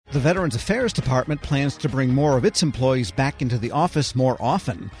The Veterans Affairs Department plans to bring more of its employees back into the office more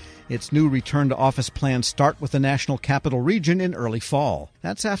often. Its new return-to-office plans start with the National Capital Region in early fall.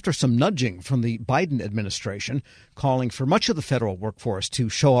 That's after some nudging from the Biden administration, calling for much of the federal workforce to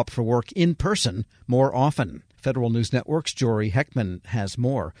show up for work in person more often. Federal News Network's Jory Heckman has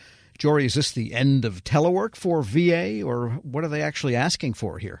more. Jory, is this the end of telework for VA, or what are they actually asking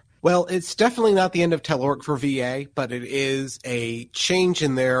for here? Well, it's definitely not the end of telework for VA, but it is a change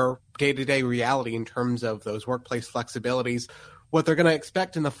in their day-to-day reality in terms of those workplace flexibilities. What they're going to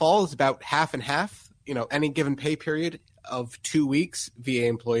expect in the fall is about half and half. Any given pay period of 2 weeks, VA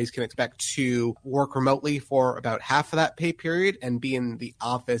employees can expect to work remotely for about half of that pay period and be in the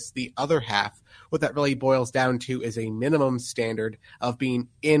office the other half. What that really boils down to is a minimum standard of being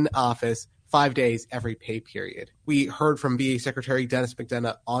in office 5 days every pay period. We heard from VA Secretary Dennis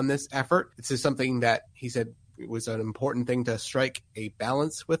McDonough on this effort. This is something that he said it was an important thing to strike a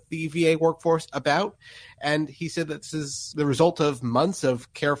balance with the VA workforce about. And he said that this is the result of months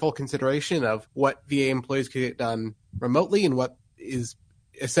of careful consideration of what VA employees could get done remotely and what is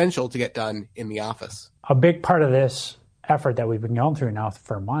essential to get done in the office. A big part of this effort that we've been going through now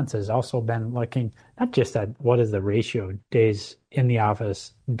for months has also been looking not just at what is the ratio of days in the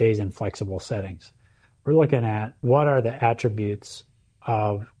office, days in flexible settings. We're looking at what are the attributes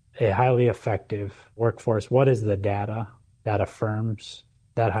of a highly effective workforce. What is the data that affirms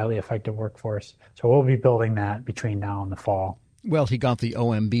that highly effective workforce? So we'll be building that between now and the fall. Well, he got the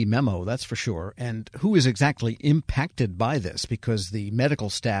OMB memo, that's for sure. And who is exactly impacted by this? Because the medical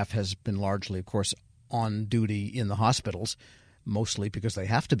staff has been largely, of course, on duty in the hospitals, mostly because they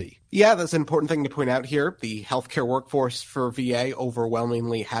have to be. Yeah, that's an important thing to point out here. The healthcare workforce for VA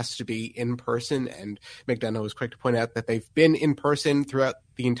overwhelmingly has to be in person, and McDonough was quick to point out that they've been in person throughout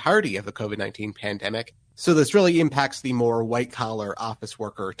the entirety of the COVID-19 pandemic. So this really impacts the more white-collar office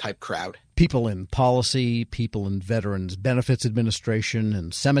worker type crowd. People in policy, people in Veterans Benefits Administration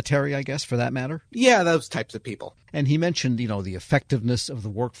and cemetery, I guess, for that matter? Yeah, those types of people. And he mentioned, the effectiveness of the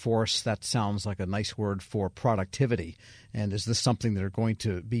workforce. That sounds like a nice word for productivity. And is this something they're going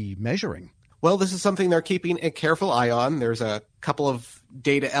to be measuring? Well, this is something they're keeping a careful eye on. There's a couple of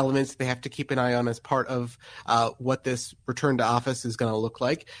data elements they have to keep an eye on as part of what this return to office is going to look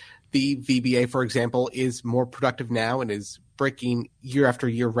like. The VBA, for example, is more productive now and is breaking year after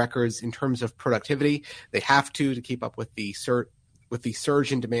year records in terms of productivity. They have to keep up with the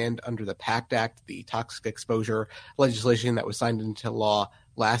surge in demand under the PACT Act, the toxic exposure legislation that was signed into law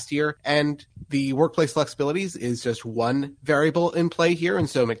last year. And the workplace flexibilities is just one variable in play here. And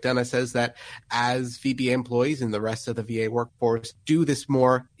so McDonough says that as VBA employees and the rest of the VA workforce do this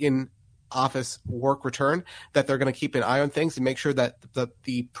more in office work return, that they're going to keep an eye on things and make sure that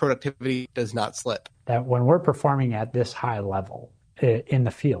the productivity does not slip. That when we're performing at this high level in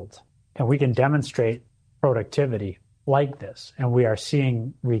the field, and we can demonstrate productivity like this, and we are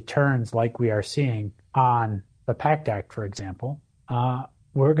seeing returns like we are seeing on the PACT Act, for example,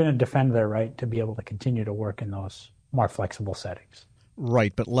 we're going to defend their right to be able to continue to work in those more flexible settings.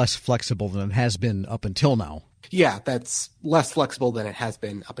 Right, but less flexible than it has been up until now. Yeah, that's less flexible than it has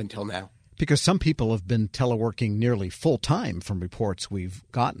been up until now. Because some people have been teleworking nearly full time from reports we've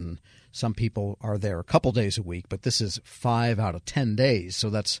gotten. Some people are there a couple days a week, but this is 5 out of 10 days. So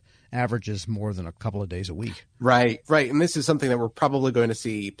that's averages more than a couple of days a week. Right. And this is something that we're probably going to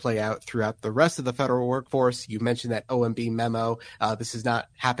see play out throughout the rest of the federal workforce. You mentioned that OMB memo. This is not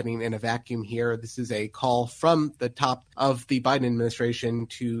happening in a vacuum here. This is a call from the top of the Biden administration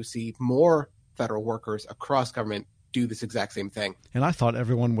to see more federal workers across government do this exact same thing. And I thought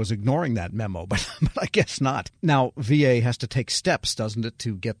everyone was ignoring that memo, but I guess not. Now, VA has to take steps, doesn't it,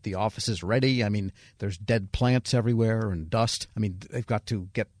 to get the offices ready? I mean, there's dead plants everywhere and dust. I mean, they've got to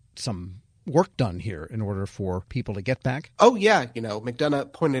get some work done here in order for people to get back. Oh, yeah.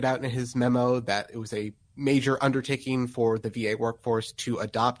 McDonough pointed out in his memo that it was a major undertaking for the VA workforce to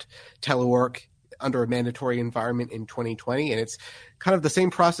adopt telework under a mandatory environment in 2020. And it's kind of the same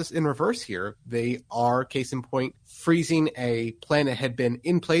process in reverse here. They are, case in point, freezing a plan that had been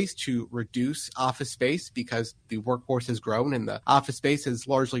in place to reduce office space because the workforce has grown and the office space has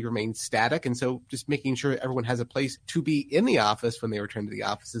largely remained static. And so just making sure everyone has a place to be in the office when they return to the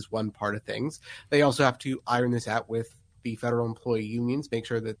office is one part of things. They also have to iron this out with the federal employee unions, make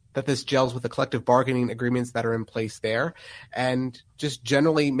sure that this gels with the collective bargaining agreements that are in place there, and just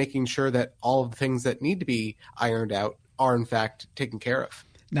generally making sure that all of the things that need to be ironed out are in fact taken care of.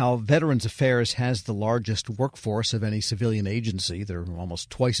 Now, Veterans Affairs has the largest workforce of any civilian agency. They're almost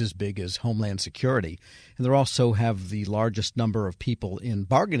twice as big as Homeland Security. And they also have the largest number of people in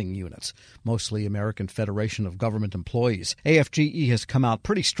bargaining units, mostly American Federation of Government Employees. AFGE has come out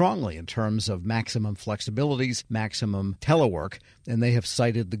pretty strongly in terms of maximum flexibilities, maximum telework, and they have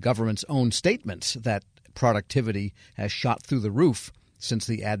cited the government's own statements that productivity has shot through the roof since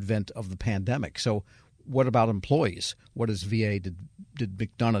the advent of the pandemic. So what about employees? What is VA? Did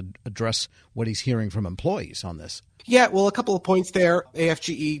McDonough address what he's hearing from employees on this? Yeah, well, a couple of points there.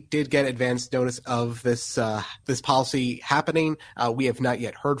 AFGE did get advance notice of this policy happening. We have not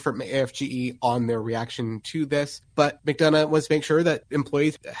yet heard from AFGE on their reaction to this, but McDonough wants to make sure that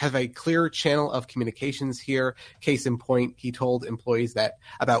employees have a clear channel of communications here. Case in point, he told employees that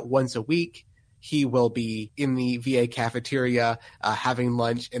about once a week, he will be in the VA cafeteria having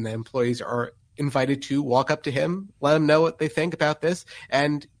lunch, and the employees are invited to walk up to him, let him know what they think about this.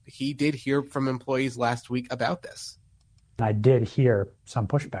 And he did hear from employees last week about this. I did hear some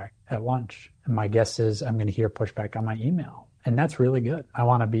pushback at lunch. And my guess is I'm going to hear pushback on my email. And that's really good. I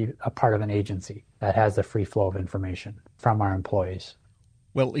want to be a part of an agency that has the free flow of information from our employees.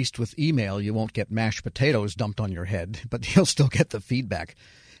 Well, at least with email, you won't get mashed potatoes dumped on your head, but you'll still get the feedback.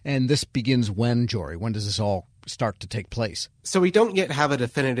 And this begins when, Jory? When does this all start to take place? So we don't yet have a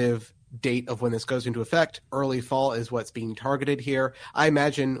definitive date of when this goes into effect. Early fall is what's being targeted here. I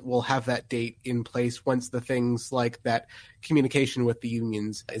imagine we'll have that date in place once the things like that communication with the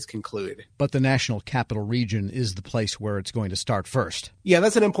unions is concluded. But the National Capital Region is the place where it's going to start first. Yeah,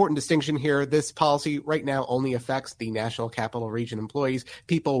 that's an important distinction here. This policy right now only affects the National Capital Region employees,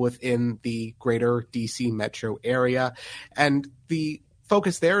 people within the greater DC metro area. And the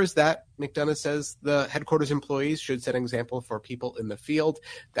focus there is that McDonough says the headquarters employees should set an example for people in the field,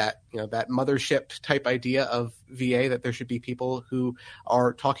 that, that mothership type idea of VA, that there should be people who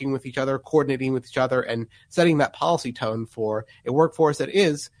are talking with each other, coordinating with each other, and setting that policy tone for a workforce that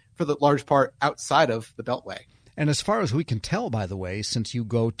is, for the large part, outside of the Beltway. And as far as we can tell, by the way, since you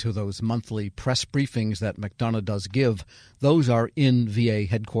go to those monthly press briefings that McDonough does give, those are in VA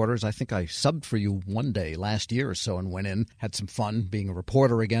headquarters. I think I subbed for you one day last year or so and went in, had some fun being a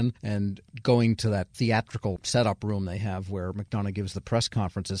reporter again, and going to that theatrical setup room they have where McDonough gives the press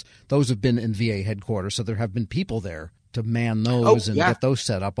conferences. Those have been in VA headquarters, so there have been people there to man those get those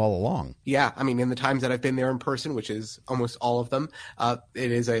set up all along. Yeah, I mean, in the times that I've been there in person, which is almost all of them, it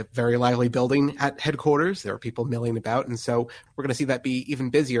is a very lively building at headquarters. There are people milling about, and so we're going to see that be even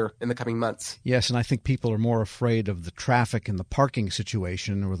busier in the coming months. Yes, and I think people are more afraid of the traffic and the parking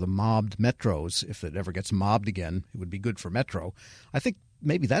situation or the mobbed metros. If it ever gets mobbed again, it would be good for Metro. I think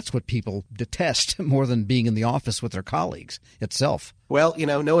maybe that's what people detest more than being in the office with their colleagues itself. Well,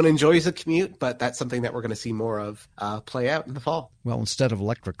 no one enjoys a commute, but that's something that we're going to see more of play out in the fall. Well, instead of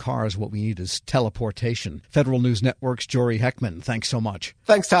electric cars, what we need is teleportation. Federal News Network's Jory Heckman, thanks so much.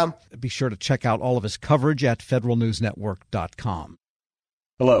 Thanks, Tom. Be sure to check out all of his coverage at federalnewsnetwork.com.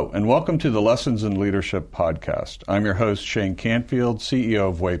 Hello, and welcome to the Lessons in Leadership podcast. I'm your host, Shane Canfield, CEO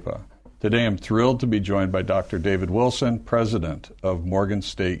of WEPA. Today, I'm thrilled to be joined by Dr. David Wilson, president of Morgan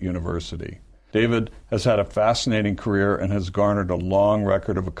State University. David has had a fascinating career and has garnered a long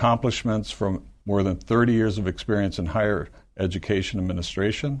record of accomplishments from more than 30 years of experience in higher education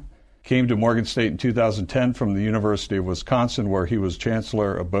administration. Came to Morgan State in 2010 from the University of Wisconsin, where he was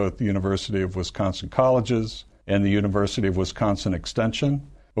chancellor of both the University of Wisconsin Colleges and the University of Wisconsin Extension.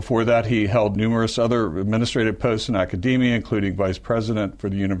 Before that, he held numerous other administrative posts in academia, including vice president for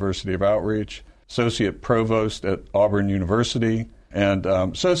the University of Outreach, associate provost at Auburn University, and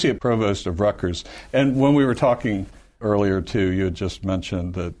associate provost of Rutgers. And when we were talking earlier, too, you had just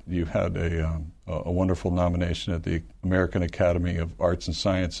mentioned that you had a wonderful nomination at the American Academy of Arts and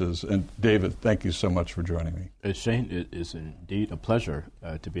Sciences. And David, thank you so much for joining me. Shane, it is indeed a pleasure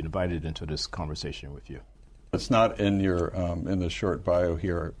to be invited into this conversation with you. It's not in your in the short bio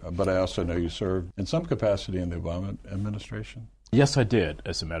here, but I also know you served in some capacity in the Obama administration. Yes, I did,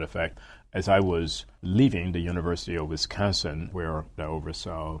 as a matter of fact. As I was leaving the University of Wisconsin, where I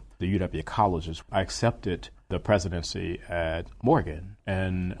oversaw the UW colleges, I accepted the presidency at Morgan.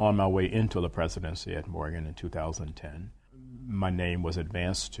 And on my way into the presidency at Morgan in 2010, my name was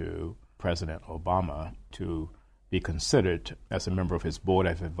advanced to President Obama to be considered as a member of his board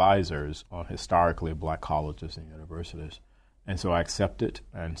of advisors on historically black colleges and universities. And so I accepted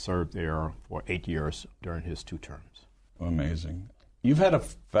and served there for 8 years during his 2 terms. Amazing. You've had a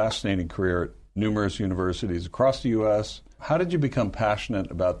fascinating career at numerous universities across the U.S. How did you become passionate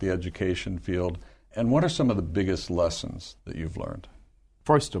about the education field, and what are some of the biggest lessons that you've learned?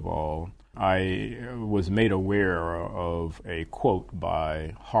 First of all, I was made aware of a quote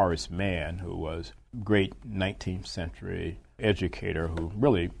by Horace Mann, who was a great 19th century educator who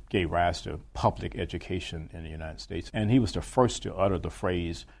really gave rise to public education in the United States. And he was the first to utter the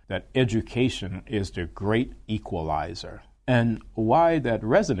phrase that education is the great equalizer. And why that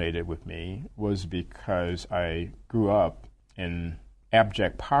resonated with me was because I grew up in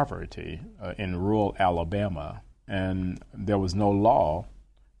abject poverty in rural Alabama, and there was no law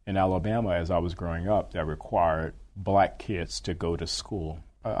in Alabama as I was growing up that required black kids to go to school.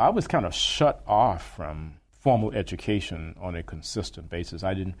 I was kind of shut off from formal education on a consistent basis.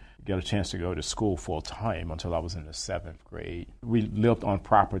 I didn't get a chance to go to school full time until I was in the 7th grade. We lived on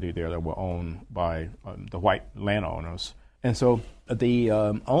property there that were owned by the white landowners. And so the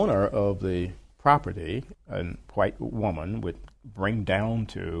owner of the property, a white woman, would bring down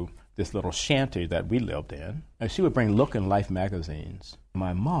to this little shanty that we lived in, and she would bring Look and Life magazines.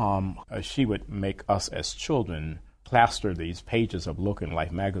 My mom, she would make us as children plaster these pages of Look and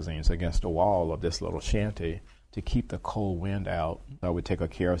Life magazines against the wall of this little shanty to keep the cold wind out. I would take a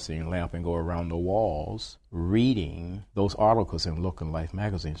kerosene lamp and go around the walls reading those articles in Look and Life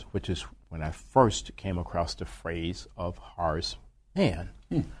magazines, which is when I first came across the phrase of Horace Mann.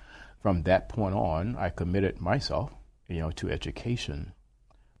 From that point on, I committed myself, to education.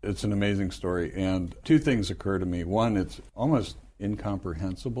 It's an amazing story, and two things occur to me. One, it's almost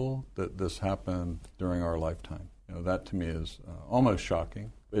incomprehensible that this happened during our lifetime. That to me is almost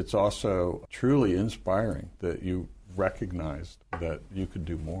shocking. It's also truly inspiring that you recognized that you could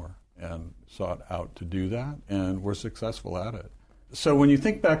do more and sought out to do that and were successful at it. So when you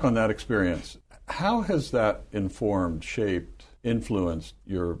think back on that experience, how has that informed, shaped, influenced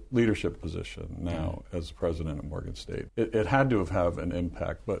your leadership position now as president of Morgan State? It had to have an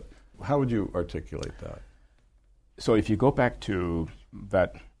impact, but how would you articulate that? So if you go back to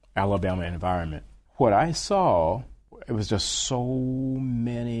that Alabama environment, what I saw, it was just so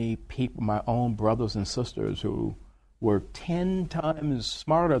many people, my own brothers and sisters, who were 10 times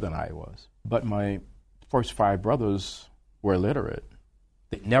smarter than I was. But my first 5 brothers were illiterate.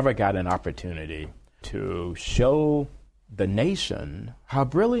 They never got an opportunity to show the nation how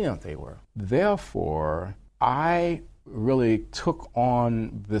brilliant they were. Therefore, I really took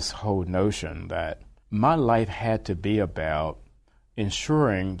on this whole notion that my life had to be about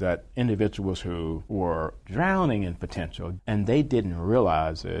ensuring that individuals who were drowning in potential and they didn't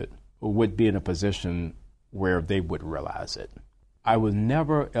realize it would be in a position where they would realize it. I was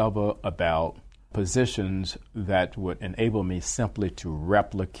never ever about positions that would enable me simply to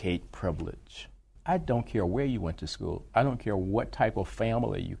replicate privilege. I don't care where you went to school. I don't care what type of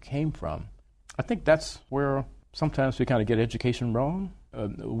family you came from. I think that's where sometimes we kind of get education wrong.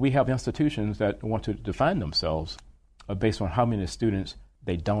 We have institutions that want to define themselves based on how many students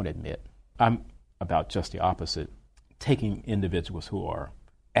they don't admit. I'm about just the opposite, taking individuals who are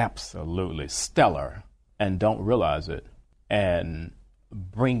absolutely stellar and don't realize it and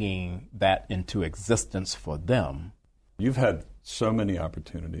bringing that into existence for them. You've had so many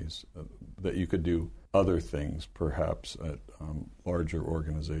opportunities that you could do other things, perhaps at larger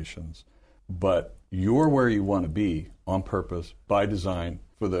organizations, but you're where you want to be on purpose, by design,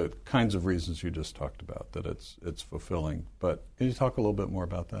 for the kinds of reasons you just talked about, that it's fulfilling. But can you talk a little bit more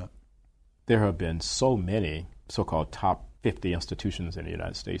about that? There have been so many so-called top 50 institutions in the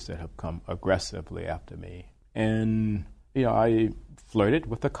United States that have come aggressively after me. And, I flirted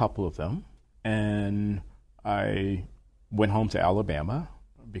with a couple of them, and I went home to Alabama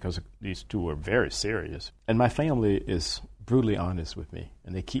because these two were very serious. And my family is brutally honest with me,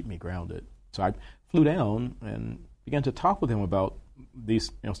 and they keep me grounded. So I flew down and began to talk with them about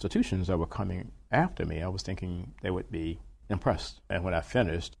these institutions that were coming after me. I was thinking they would be impressed. And when I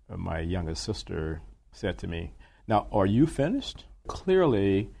finished, my youngest sister said to me, "Now, are you finished?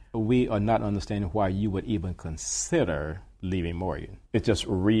 Clearly, we are not understanding why you would even consider leaving Morgan." It just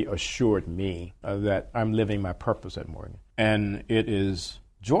reassured me that I'm living my purpose at Morgan. And it is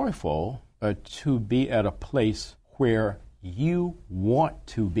joyful to be at a place where you want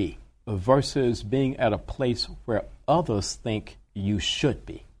to be versus being at a place where others think you should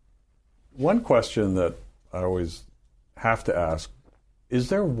be. One question that I always have to ask, is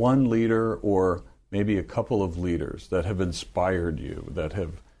there one leader or maybe a couple of leaders that have inspired you,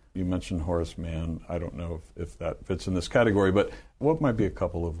 you mentioned Horace Mann, I don't know if that fits in this category, but what might be a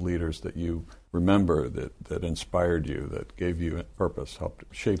couple of leaders that you remember that inspired you, that gave you purpose, helped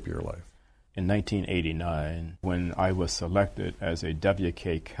shape your life? In 1989, when I was selected as a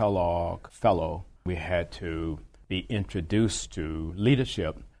W.K. Kellogg Fellow, we had to be introduced to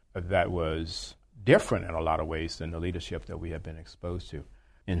leadership that was different in a lot of ways than the leadership that we had been exposed to.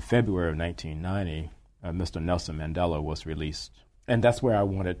 in February of 1990, Mr. Nelson Mandela was released. And that's where I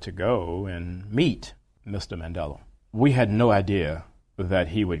wanted to go and meet Mr. Mandela. We had no idea that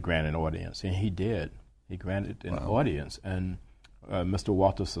he would grant an audience, and he did. He granted an audience, and Mr.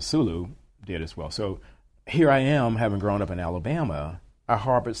 Walter Sisulu did as well. So here I am, having grown up in Alabama. I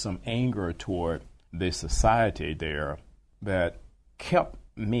harbored some anger toward the society there that kept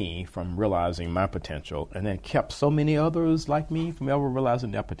me from realizing my potential, and then kept so many others like me from ever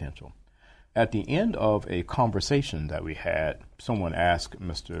realizing their potential. At the end of a conversation that we had, someone asked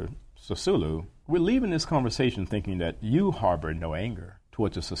Mr. Sisulu, we're leaving this conversation thinking that you harbor no anger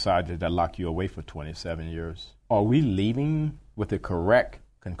towards a society that locked you away for 27 years. Are we leaving with the correct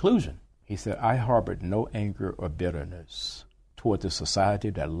conclusion? He said, I harbored no anger or bitterness towards a society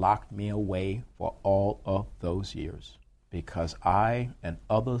that locked me away for all of those years, because I and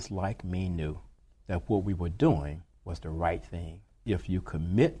others like me knew that what we were doing was the right thing. If you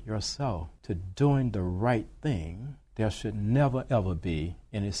commit yourself to doing the right thing, there should never, ever be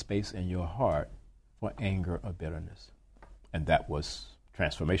any space in your heart for anger or bitterness. And that was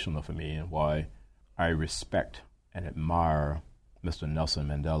transformational for me, and why I respect and admire Mr. Nelson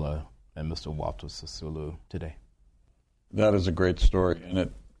Mandela and Mr. Walter Sisulu today. That is a great story, and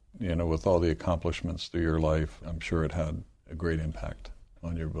it, with all the accomplishments through your life, I'm sure it had a great impact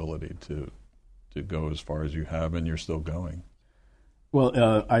on your ability to go as far as you have, and you're still going.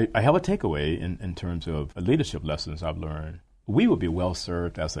 Well, I have a takeaway in terms of leadership lessons I've learned. We would be well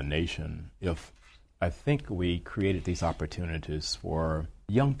served as a nation if I think we created these opportunities for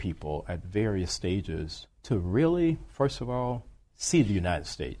young people at various stages to really, first of all, see the United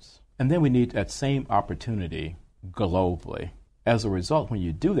States. And then we need that same opportunity globally. As a result, when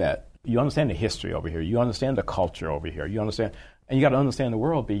you do that, you understand the history over here, you understand the culture over here, you understand, and you got to understand the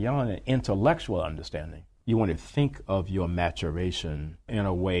world beyond an intellectual understanding. You want to think of your maturation in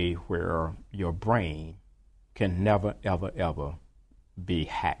a way where your brain can never, ever, ever be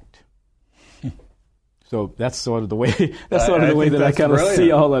hacked. So that's sort of the way. That's sort of the way that I kind of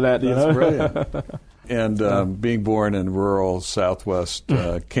see all of that. That's brilliant. And being born in rural Southwest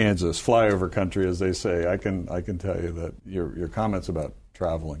Kansas, flyover country, as they say, I can tell you that your comments about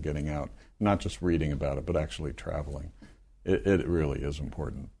travel and getting out, not just reading about it, but actually traveling, it really is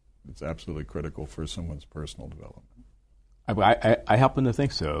important. It's absolutely critical for someone's personal development. I happen to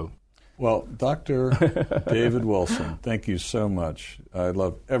think so. Well, Dr. David Wilson, thank you so much. I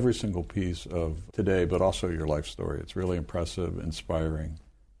love every single piece of today, but also your life story. It's really impressive, inspiring,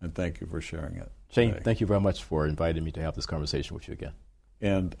 and thank you for sharing it. Shane, today. Thank you very much for inviting me to have this conversation with you again.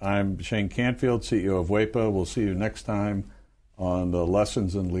 And I'm Shane Canfield, CEO of WEPA. We'll see you next time on the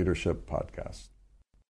Lessons in Leadership podcast.